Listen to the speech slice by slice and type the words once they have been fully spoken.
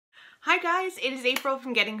Hi guys, it is April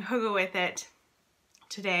from Getting Hygge With It.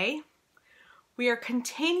 Today we are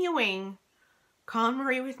continuing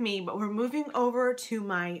Konmari with me, but we're moving over to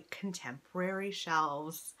my contemporary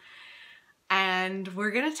shelves. And we're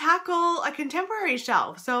gonna tackle a contemporary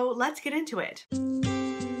shelf, so let's get into it.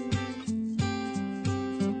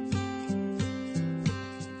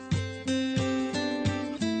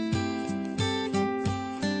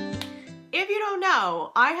 If you don't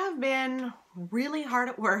know, I have been really hard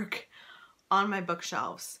at work on my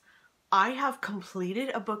bookshelves. I have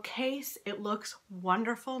completed a bookcase. It looks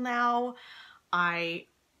wonderful now. When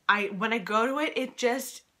I go to it,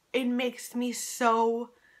 it makes me so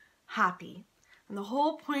happy. And the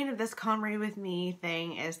whole point of this Konmari with me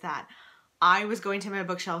thing is that I was going to my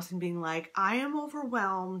bookshelves and being like, I am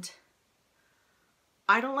overwhelmed.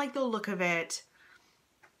 I don't like the look of it.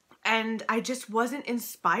 And I just wasn't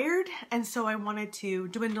inspired. And so I wanted to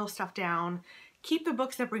dwindle stuff down, keep the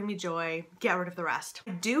books that bring me joy, get rid of the rest.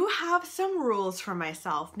 I do have some rules for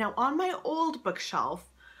myself. Now on my old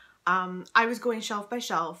bookshelf, I was going shelf by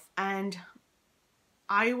shelf and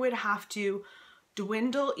I would have to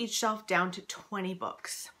dwindle each shelf down to 20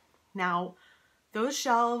 books. Now those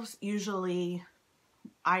shelves usually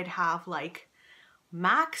I'd have like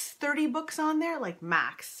max 30 books on there, like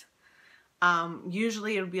max.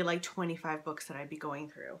 Usually it would be like 25 books that I'd be going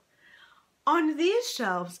through. On these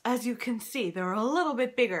shelves, as you can see, they're a little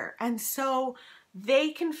bit bigger, and so they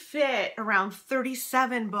can fit around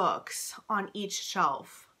 37 books on each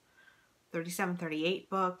shelf. 37, 38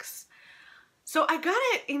 books. So I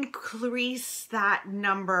gotta increase that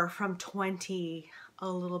number from 20 a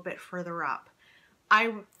little bit further up.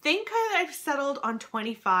 I think I've settled on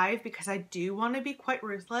 25 because I do want to be quite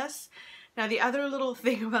ruthless. Now the other little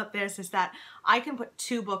thing about this is that I can put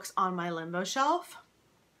 2 books on my limbo shelf,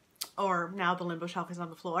 or now the limbo shelf is on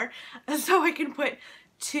the floor, so I can put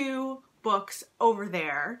 2 books over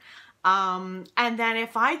there. And then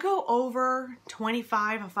if I go over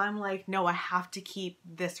 25, if I'm like, no, I have to keep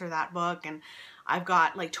this or that book, and I've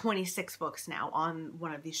got like 26 books now on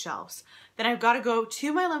one of these shelves, then I've got to go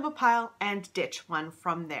to my limbo pile and ditch one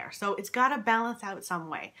from there. So it's got to balance out some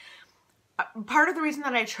way. Part of the reason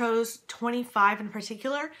that I chose 25 in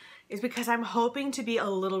particular is because I'm hoping to be a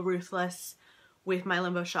little ruthless with my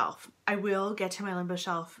limbo shelf. I will get to my limbo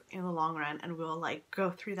shelf in the long run and we'll like go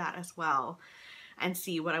through that as well and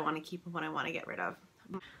see what I want to keep and what I want to get rid of.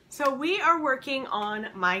 So we are working on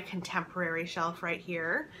my contemporary shelf right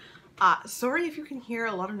here. Sorry if you can hear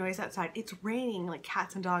a lot of noise outside. It's raining like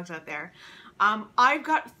cats and dogs out there. I've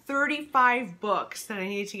got 35 books that I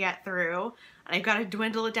need to get through, and I've got to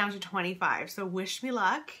dwindle it down to 25, so wish me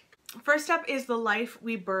luck. First up is The Life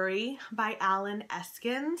We Bury by Alan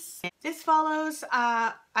Eskins. This follows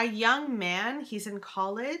a young man. He's in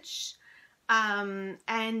college,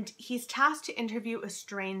 and he's tasked to interview a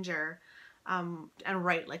stranger and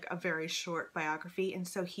write like a very short biography. And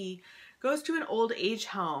so he goes to an old age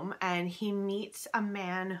home and he meets a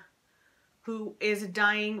man who is a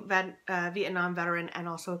dying Vietnam veteran and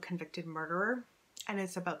also a convicted murderer. And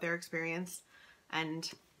it's about their experience and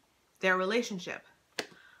their relationship.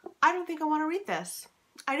 I don't think I want to read this.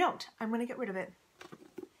 I don't. I'm going to get rid of it.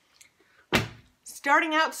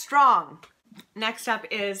 Starting out strong. Next up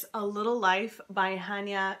is A Little Life by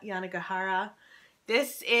Hanya Yanagihara.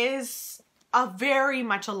 This is very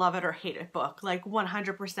much a love it or hate it book, like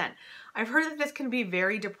 100%. I've heard that this can be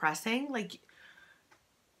very depressing, like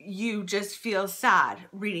you just feel sad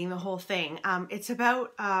reading the whole thing. It's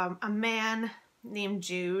about a man named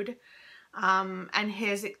Jude and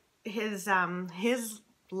his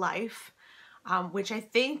life, which I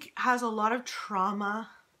think has a lot of trauma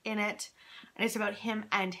in it, and it's about him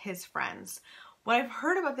and his friends. What I've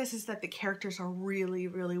heard about this is that the characters are really,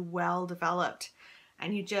 really well developed,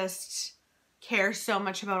 and you just care so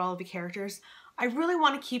much about all of the characters. I really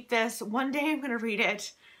want to keep this. One day I'm going to read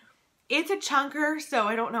it. It's a chunker, so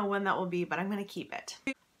I don't know when that will be, but I'm going to keep it.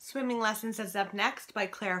 Swimming Lessons is up next by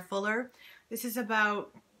Claire Fuller. This is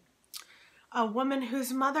about a woman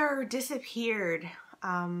whose mother disappeared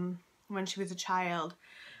when she was a child.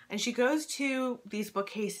 And she goes to these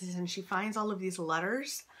bookcases and she finds all of these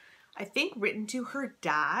letters, I think written to her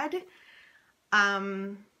dad.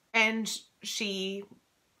 And she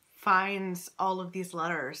finds all of these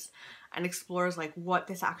letters and explores like what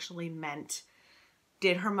this actually meant.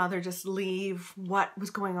 Did her mother just leave? What was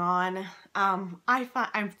going on?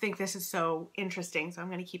 I think this is so interesting, so I'm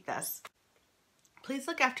going to keep this. Please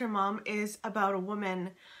Look After Mom is about a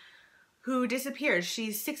woman who disappears.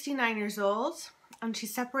 She's 69 years old and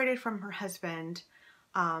she's separated from her husband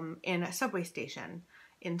in a subway station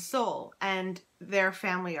in Seoul, and their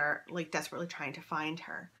family are like desperately trying to find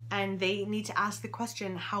her. And they need to ask the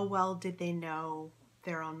question, how well did they know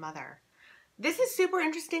their own mother? This is super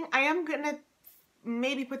interesting. I am gonna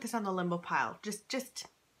maybe put this on the limbo pile. Just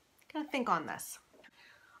gonna think on this.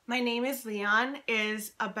 My Name is Leon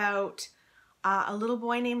is about a little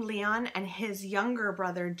boy named Leon and his younger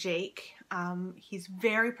brother Jake. He's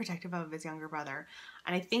very protective of his younger brother,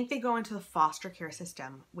 and I think they go into the foster care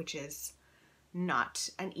system, which is not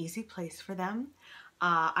an easy place for them.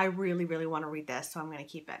 I really want to read this, so I'm going to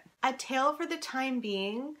keep it. A Tale for the Time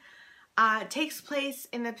Being takes place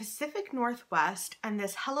in the Pacific Northwest, and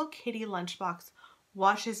this Hello Kitty lunchbox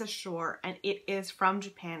washes ashore, and it is from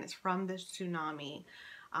Japan. It's from the tsunami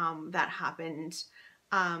that happened.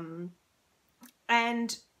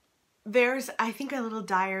 And there's, I think, a little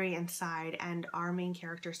diary inside, and our main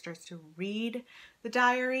character starts to read the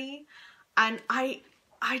diary. And I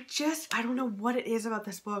don't know what it is about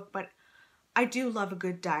this book, but I do love a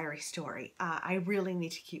good diary story. I really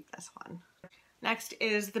need to keep this one. Next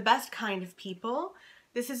is The Best Kind of People.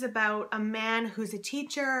 This is about a man who's a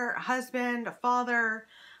teacher, a husband, a father,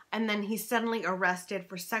 and then he's suddenly arrested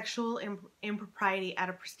for sexual impropriety at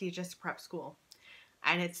a prestigious prep school.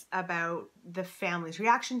 And it's about the family's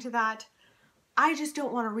reaction to that. I just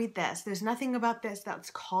don't want to read this. There's nothing about this that's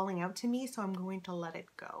calling out to me, so I'm going to let it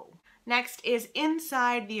go. Next is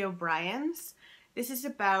Inside the O'Briens. This is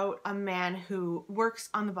about a man who works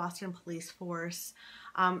on the Boston police force.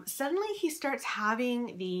 Suddenly he starts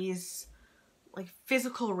having these like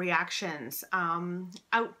physical reactions,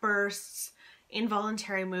 outbursts,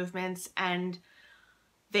 involuntary movements, and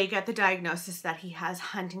they get the diagnosis that he has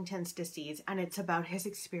Huntington's disease, and it's about his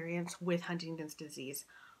experience with Huntington's disease.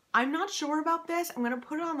 I'm not sure about this. I'm going to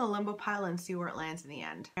put it on the limbo pile and see where it lands in the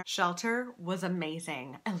end. Shelter was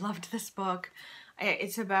amazing. I loved this book.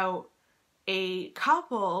 It's about a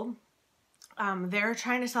couple. They're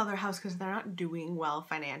trying to sell their house because they're not doing well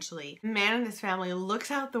financially. The man in this family looks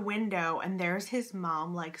out the window, and there's his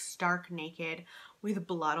mom like stark naked with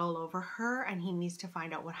blood all over her, and he needs to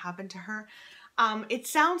find out what happened to her. It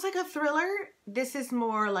sounds like a thriller. This is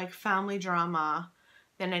more like family drama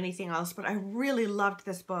than anything else, but I really loved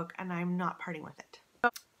this book, and I'm not parting with it.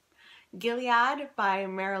 Gilead by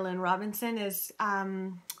Marilyn Robinson is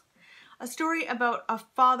a story about a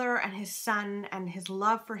father and his son and his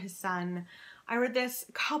love for his son. I read this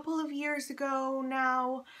a couple of years ago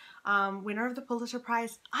now, winner of the Pulitzer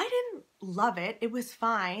Prize. I didn't love it. It was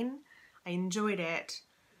fine. I enjoyed it.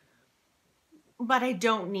 But I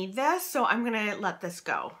don't need this, so I'm gonna let this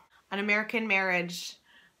go. An American Marriage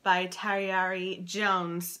by Tayari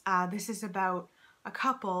Jones. This is about a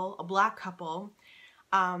couple, a black couple.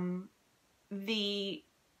 The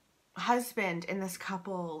husband in this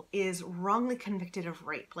couple is wrongly convicted of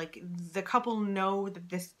rape. Like, the couple know that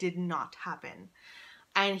this did not happen.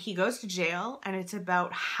 And he goes to jail, and it's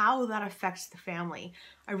about how that affects the family.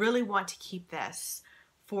 I really want to keep this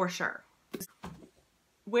for sure.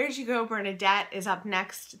 Where'd You Go, Bernadette is up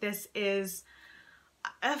next. This is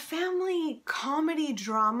a family comedy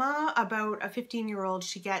drama about a 15-year-old.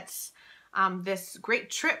 She gets this great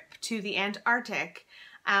trip to the Antarctic,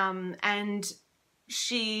 and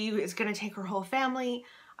she is going to take her whole family,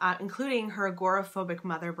 including her agoraphobic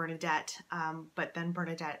mother, Bernadette, but then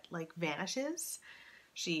Bernadette like vanishes.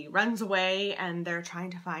 She runs away, and they're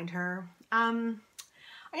trying to find her.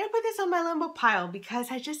 I'm gonna put this on my limbo pile because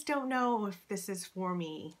I just don't know if this is for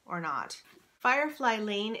me or not. Firefly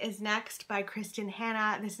Lane is next by Kristen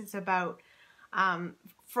Hanna. This is about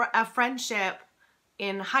a friendship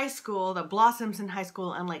in high school that blossoms in high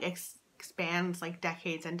school and like expands like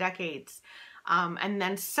decades and decades. And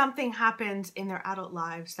then something happens in their adult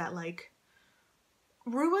lives that like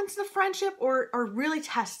ruins the friendship or really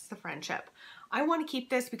tests the friendship. I want to keep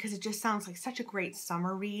this because it just sounds like such a great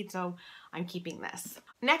summer read, so I'm keeping this.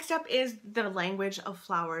 Next up is The Language of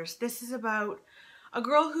Flowers. This is about a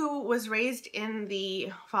girl who was raised in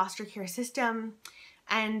the foster care system,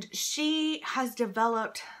 and she has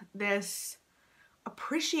developed this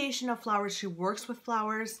appreciation of flowers. She works with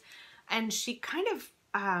flowers, and she kind of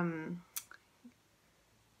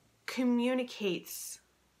communicates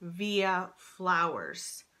via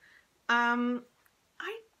flowers.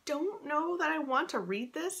 I don't know that I want to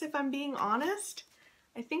read this, if I'm being honest.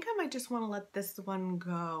 I think I might just want to let this one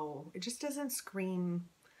go. It just doesn't scream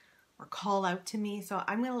or call out to me, so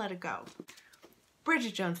I'm going to let it go.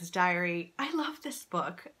 Bridget Jones's Diary. I love this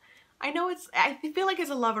book. I know I feel like it's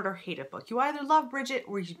a love it or hate it book. You either love Bridget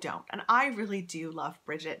or you don't, and I really do love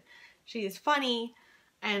Bridget. She is funny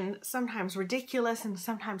and sometimes ridiculous and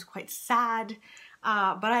sometimes quite sad,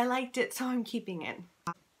 but I liked it, so I'm keeping it.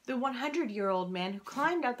 The 100-year-old man who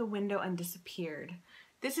climbed out the window and disappeared.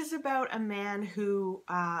 This is about a man who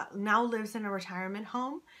now lives in a retirement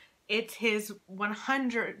home. It's his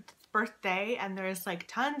 100th birthday and there's like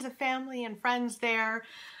tons of family and friends there,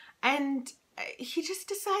 and he just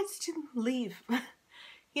decides to leave.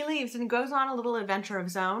 He leaves and goes on a little adventure of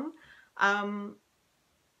his own.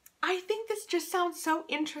 I think this just sounds so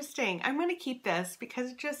interesting. I'm going to keep this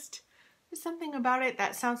because there's something about it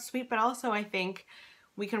that sounds sweet, but also I think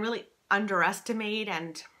we can really underestimate,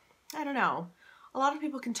 and I don't know, a lot of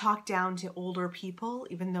people can talk down to older people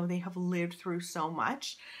even though they have lived through so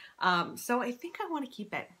much. So I think I want to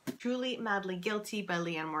keep it. Truly Madly Guilty by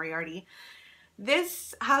Liane Moriarty.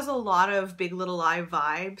 This has a lot of Big Little Lie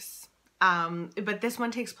vibes, but this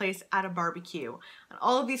one takes place at a barbecue. And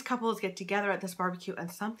all of these couples get together at this barbecue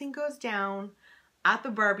and something goes down at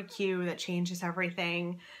the barbecue that changes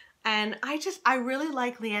everything. And I really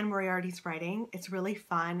like Liane Moriarty's writing. It's really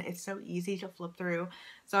fun. It's so easy to flip through.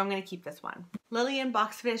 So I'm going to keep this one. Lillian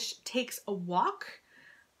Boxfish Takes a Walk.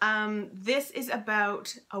 This is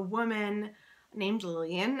about a woman named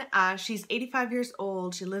Lillian. She's 85 years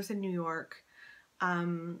old. She lives in New York.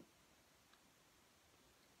 And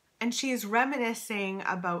she is reminiscing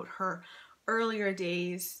about her earlier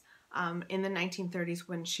days in the 1930s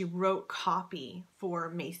when she wrote copy for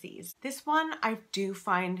Macy's. This one I do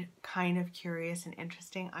find kind of curious and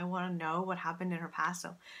interesting. I want to know what happened in her past,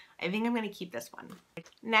 so I think I'm going to keep this one.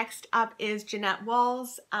 Next up is Jeanette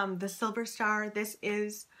Walls, The Silver Star. This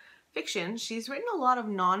is fiction. She's written a lot of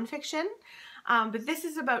nonfiction, but this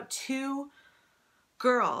is about two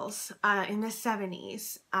girls in the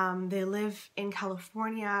 70s. They live in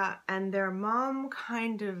California and their mom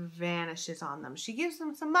kind of vanishes on them. She gives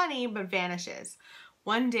them some money but vanishes.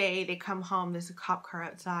 One day they come home, there's a cop car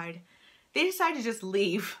outside. They decide to just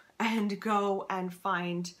leave and go and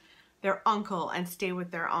find their uncle and stay with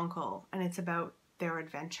their uncle, and it's about their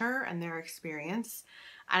adventure and their experience,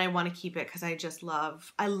 and I want to keep it because I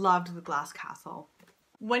loved The Glass Castle.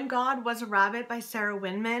 When God Was a Rabbit by Sarah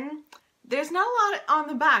Winman. There's not a lot on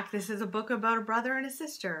the back. This is a book about a brother and a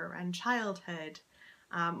sister and childhood.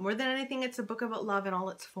 More than anything, it's a book about love in all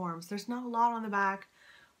its forms. There's not a lot on the back,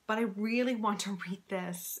 but I really want to read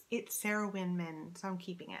this. It's Sarah Winman, so I'm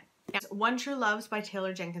keeping it. It's One True Loves by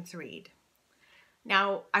Taylor Jenkins Reid.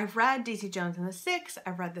 Now, I've read Daisy Jones and the Six.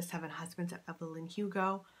 I've read The Seven Husbands of Evelyn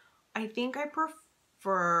Hugo. I think I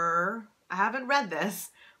prefer, I haven't read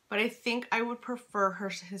this, but I think I would prefer her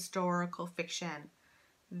historical fiction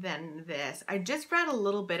than this. I just read a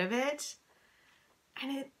little bit of it,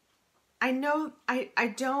 and I know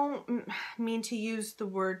I don't mean to use the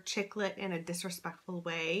word chicklet in a disrespectful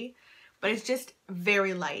way, but it's just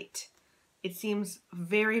very light. It seems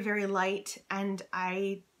very, very light, and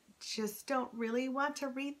I just don't really want to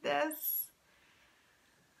read this.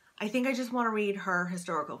 I think I just want to read her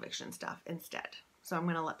historical fiction stuff instead. So I'm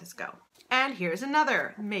going to let this go. And here's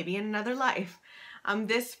another, maybe in another life.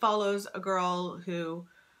 This follows a girl who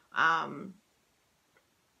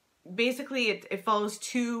basically it follows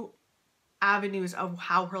two avenues of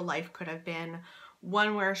how her life could have been.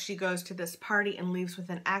 One where she goes to this party and leaves with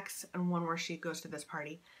an ex, and one where she goes to this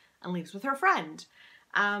party and leaves with her friend.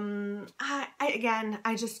 I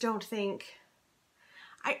just don't think,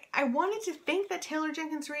 I wanted to think that Taylor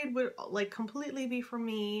Jenkins Reid would like completely be for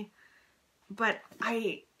me, but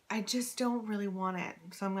I just don't really want it,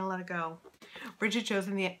 so I'm gonna let it go. Bridget Jones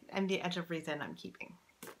and the Edge of Reason I'm keeping.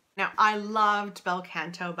 Now, I loved Bel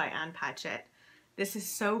Canto by Ann Patchett. This is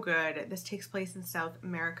so good. This takes place in South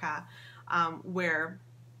America, where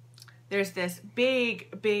there's this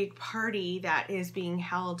big party that is being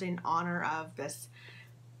held in honor of this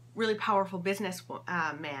really powerful business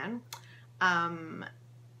man.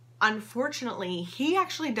 Unfortunately, he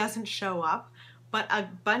actually doesn't show up, but a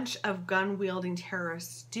bunch of gun-wielding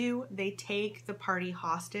terrorists do. They take the party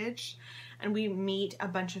hostage, and we meet a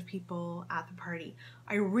bunch of people at the party.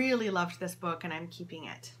 I really loved this book, and I'm keeping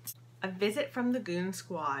it. A Visit from the Goon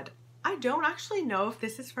Squad. I don't actually know if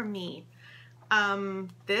this is for me.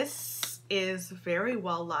 This is very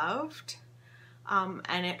well loved,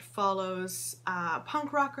 and it follows a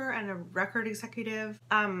punk rocker and a record executive.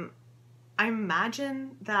 I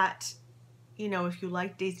imagine that, you know, if you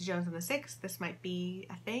like Daisy Jones and the Six, this might be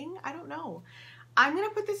a thing. I don't know. I'm gonna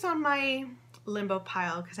put this on my limbo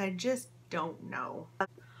pile because I just don't know.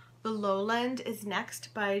 The Lowland is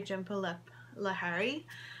next by Jhumpa Lahiri.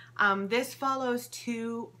 This follows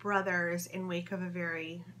two brothers in wake of a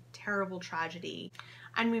very terrible tragedy.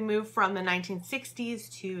 And we move from the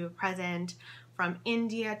 1960s to present, from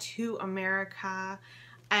India to America.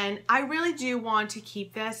 And I really do want to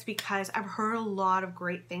keep this because I've heard a lot of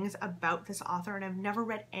great things about this author and I've never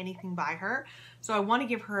read anything by her. So I want to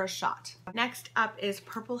give her a shot. Next up is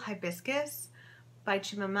Purple Hibiscus by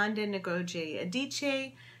Chimamanda Ngozi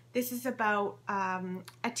Adichie. This is about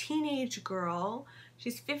a teenage girl.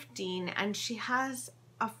 She's 15 and she has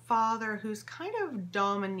a father who's kind of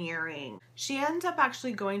domineering. She ends up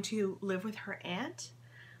actually going to live with her aunt.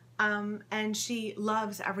 And she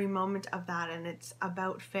loves every moment of that, and it's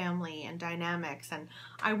about family and dynamics, and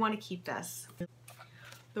I want to keep this.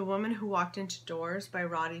 The Woman Who Walked Into Doors by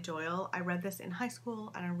Roddy Doyle. I read this in high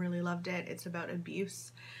school and I really loved it. It's about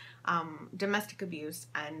abuse, domestic abuse,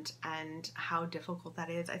 and how difficult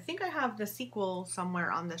that is. I think I have the sequel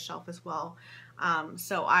somewhere on this shelf as well.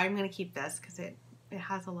 So I'm going to keep this because it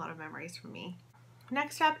has a lot of memories for me.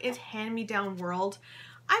 Next up is Hand Me Down World.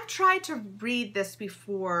 I've tried to read this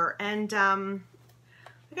before and I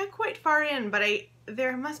got quite far in, but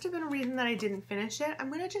there must have been a reason that I didn't finish it. I'm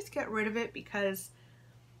going to just get rid of it because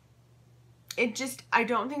I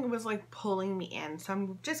don't think it was like pulling me in, so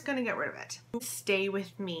I'm just going to get rid of it. Stay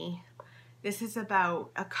With Me. This is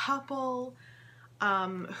about a couple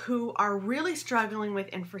who are really struggling with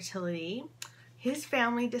infertility. His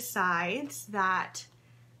family decides that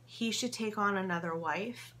he should take on another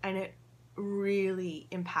wife, and it really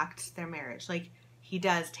impacts their marriage. Like, he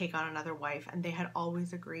does take on another wife, and they had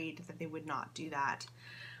always agreed that they would not do that.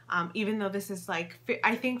 Even though this is like,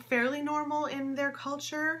 I think, fairly normal in their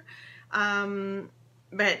culture.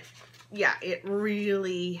 But yeah, it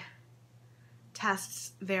really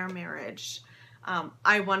tests their marriage.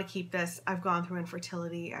 I want to keep this. I've gone through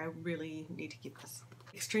infertility. I really need to keep this.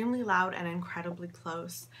 Extremely Loud and Incredibly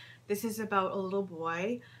Close. This is about a little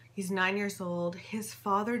boy. He's 9 years old. His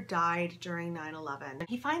father died during 9/11.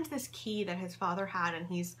 He finds this key that his father had, and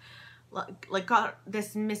he's like got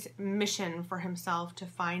this mission for himself to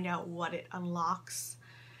find out what it unlocks.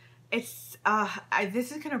 It's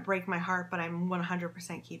this is gonna break my heart, but I'm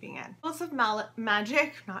 100% keeping it. Rules of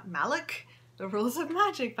Magic, not Malik. The Rules of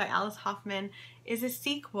Magic by Alice Hoffman is a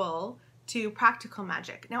sequel to Practical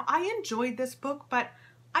Magic. Now, I enjoyed this book, but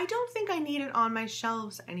I don't think I need it on my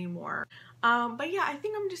shelves anymore. But yeah, I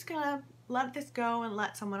think I'm just gonna let this go and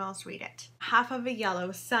let someone else read it. Half of a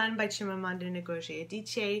Yellow Sun by Chimamanda Ngozi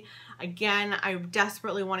Adichie. Again, I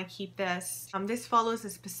desperately want to keep this. This follows a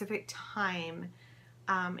specific time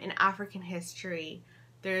in African history.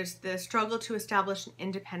 There's the struggle to establish an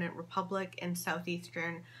independent republic in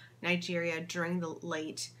southeastern Nigeria during the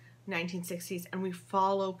late 1960s, and we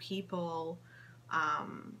follow people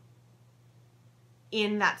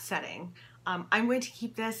in that setting. I'm going to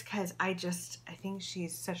keep this because I think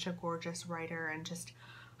she's such a gorgeous writer, and just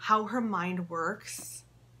how her mind works.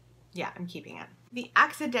 Yeah, I'm keeping it. The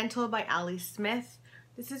Accidental by Ali Smith.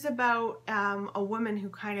 This is about a woman who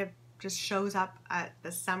kind of just shows up at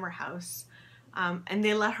the summer house, and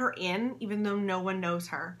they let her in even though no one knows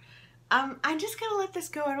her. I'm just gonna let this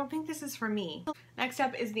go. I don't think this is for me. Next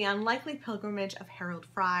up is The Unlikely Pilgrimage of Harold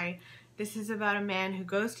Fry. This is about a man who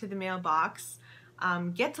goes to the mailbox,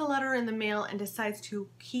 gets a letter in the mail, and decides to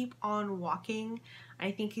keep on walking.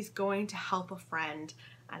 I think he's going to help a friend,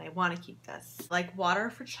 and I want to keep this. Like Water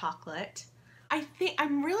for Chocolate.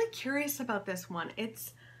 I'm really curious about this one.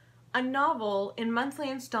 It's a novel in monthly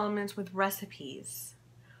installments with recipes,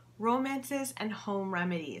 romances, and home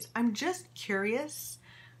remedies. I'm just curious,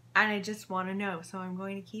 and I just want to know, so I'm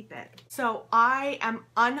going to keep it. So I am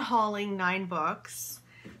unhauling 9 books.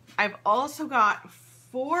 I've also got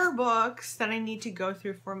 4 books that I need to go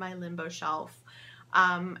through for my limbo shelf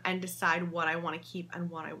and decide what I want to keep and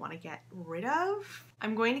what I want to get rid of.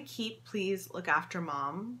 I'm going to keep Please Look After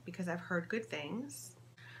Mom because I've heard good things.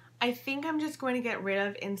 I think I'm just going to get rid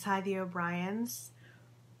of Inside the O'Briens.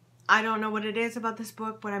 I don't know what it is about this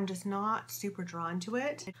book, but I'm just not super drawn to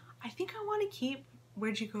it. I think I want to keep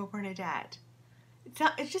Where'd You Go, Bernadette?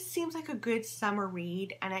 It just seems like a good summer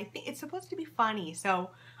read, and I think it's supposed to be funny,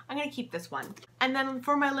 so I'm going to keep this one. And then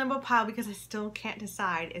for my limbo pile, because I still can't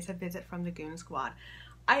decide, is A Visit from the Goon Squad.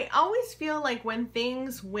 I always feel like when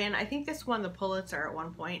things win, I think this won the Pulitzer at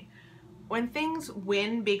one point, when things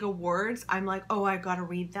win big awards, I'm like, oh, I gotta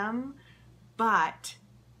read them, but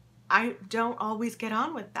I don't always get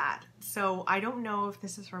on with that. So I don't know if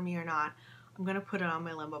this is for me or not. I'm gonna put it on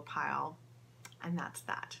my limbo pile, and that's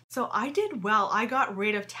that. So I did well. I got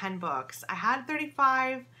rid of 10 books. I had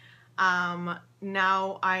 35.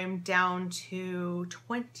 Now I'm down to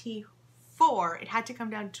 24. It had to come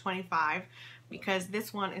down to 25 because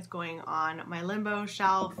this one is going on my limbo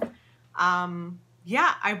shelf.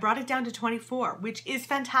 Yeah, I brought it down to 24, which is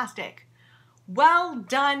fantastic. Well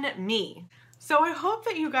done, me. So I hope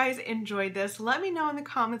that you guys enjoyed this. Let me know in the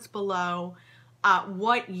comments below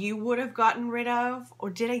what you would have gotten rid of,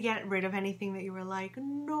 or did I get rid of anything that you were like,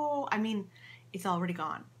 no, I mean, it's already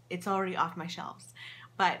gone. It's already off my shelves.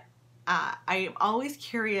 But I'm always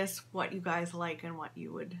curious what you guys like and what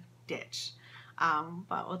you would ditch.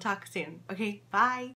 But we'll talk soon. Okay, bye.